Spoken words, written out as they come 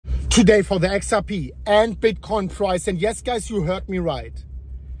today for the XRP and Bitcoin price. And yes, guys, you heard me right.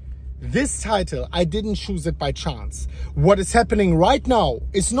 This title, I didn't choose it by chance. What is happening right now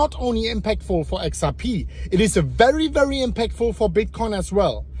is not only impactful for XRP, it is a very, very impactful for Bitcoin as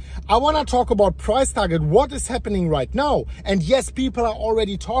well. I want to talk about price target, what is happening right now. And yes, people are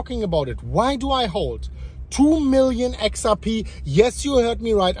already talking about it. Why do I hold 2 million XRP? Yes, you heard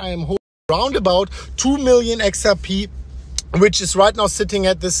me right. I am holding around about 2 million XRP, which is right now sitting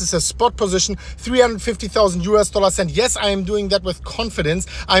at, this is a spot position, $350,000 US. And yes, I am doing that with confidence.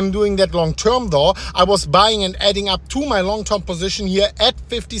 I'm doing that long term though. I was buying and adding up to my long term position here at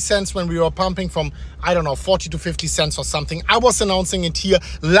 50 cents when we were pumping from, I don't know, 40 to 50 cents or something. I was announcing it here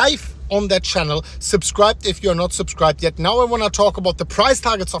live on that channel. Subscribed if you're not subscribed yet. Now I want to talk about the price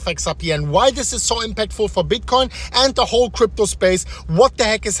targets of XRP and why this is so impactful for Bitcoin and the whole crypto space. What the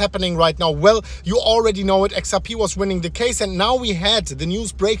heck is happening right now? Well, you already know it. XRP was winning the case, and now we had the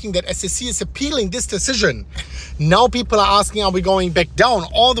news breaking that SEC is appealing this decision. Now people are asking, are we going back down,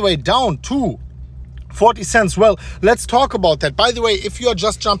 all the way down to 40 cents? Well, let's talk about that. By the way, if you're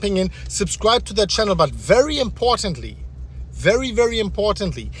just jumping in, subscribe to that channel. But very importantly, very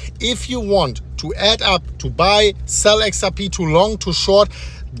importantly, if you want to add up to buy, sell XRP to long, to short,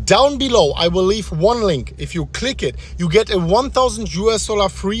 down below I will leave one link. If you click it, you get a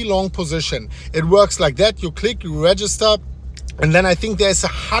 $1,000 free long position. It works like that. You click, you register, and then I think there's a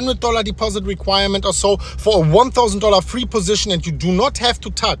 $100 deposit requirement or so for a $1,000 free position, and you do not have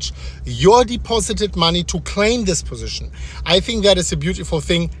to touch your deposited money to claim this position. I think that is a beautiful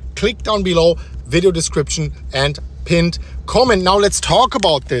thing. Click down below, video description and pinned comment. Now let's talk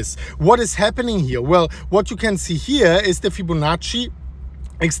about this. What is happening here? Well, what you can see here is the Fibonacci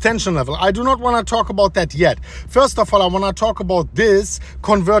extension level. I do not want to talk about that yet. First of all, I want to talk about this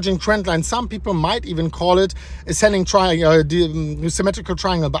converging trend line. Some people might even call it ascending triangle, symmetrical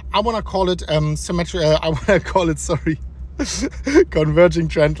triangle, but I want to call it converging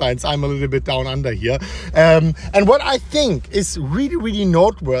trend lines. I'm a little bit down under here. And what I think is really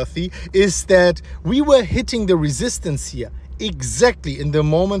noteworthy is that we were hitting the resistance here exactly in the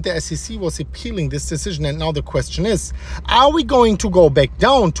moment the SEC was appealing this decision. And now the question is, are we going to go back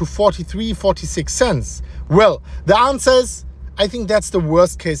down to 43, 46 cents? Well, the answer is, I think that's the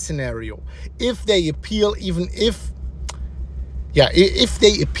worst case scenario. If they appeal, if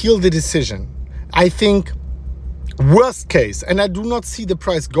they appeal the decision, I think worst case, and I do not see the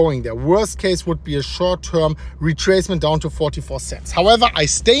price going there, worst case would be a short-term retracement down to 44 cents. However, I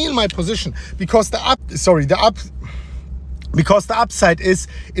stay in my position because the upside is,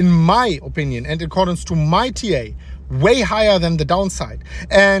 in my opinion and accordance to my TA, way higher than the downside.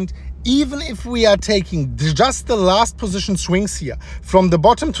 And even if we are taking just the last position swings here from the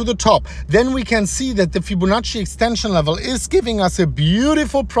bottom to the top, then we can see that the Fibonacci extension level is giving us a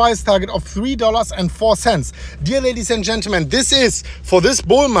beautiful price target of $3.04. Dear ladies and gentlemen, this is for this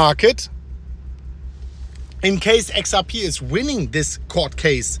bull market, in case XRP is winning this court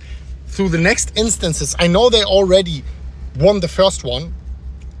case through the next instances. I know they already won the first one.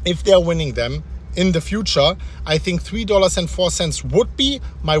 If they're winning them in the future, I think $3.04 would be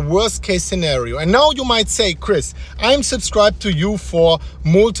my worst case scenario. And now you might say, Chris, I'm subscribed to you for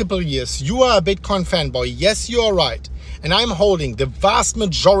multiple years. You are a Bitcoin fanboy. Yes, you are right. And I'm holding the vast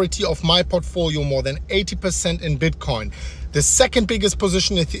majority of my portfolio, more than 80% in Bitcoin. The second biggest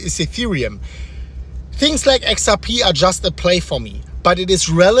position is Ethereum. Things like XRP are just a play for me, but it is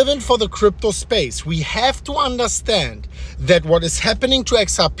relevant for the crypto space. We have to understand that what is happening to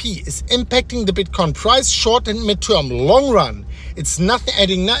XRP is impacting the Bitcoin price short and midterm. Long run, it's nothing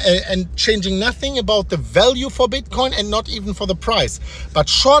adding and changing nothing about the value for Bitcoin and not even for the price. But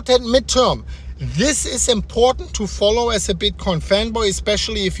short and midterm, this is important to follow as a Bitcoin fanboy,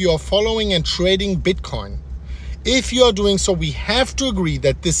 especially if you are following and trading Bitcoin. If you are doing so, we have to agree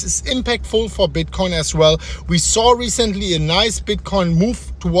that this is impactful for Bitcoin as well. We saw recently a nice Bitcoin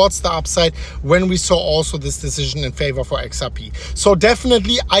move towards the upside when we saw also this decision in favor for XRP. So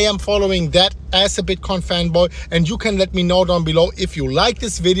definitely I am following that as a Bitcoin fanboy, and you can let me know down below if you like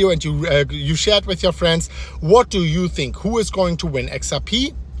this video and you share it with your friends. What do you think? Who is going to win,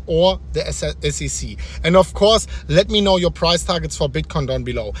 XRP or the SEC? And of course, let me know your price targets for Bitcoin down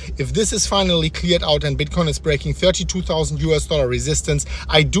below. If this is finally cleared out and Bitcoin is breaking $32,000 resistance,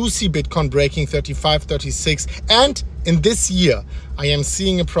 I do see Bitcoin breaking 35, 36, and in this year I am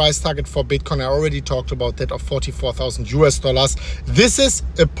seeing a price target for Bitcoin, I already talked about that, of $44,000. This is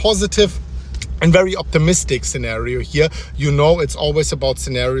a positive and very optimistic scenario here. You know, it's always about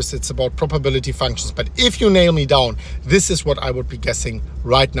scenarios, it's about probability functions. But if you nail me down, this is what I would be guessing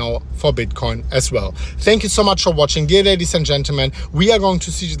right now for Bitcoin as well. Thank you so much for watching, dear ladies and gentlemen. We are going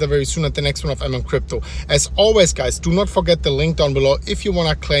to see each other very soon at the next one of Mmcrypto. As always, guys, do not forget the link down below if you want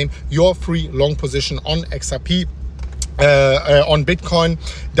to claim your free long position on XRP. On Bitcoin,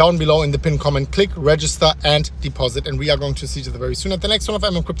 down below in the pinned comment. Click register and deposit, and we are going to see each other very soon at the next one of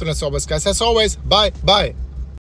Mmcrypto. As always, guys, as always, bye.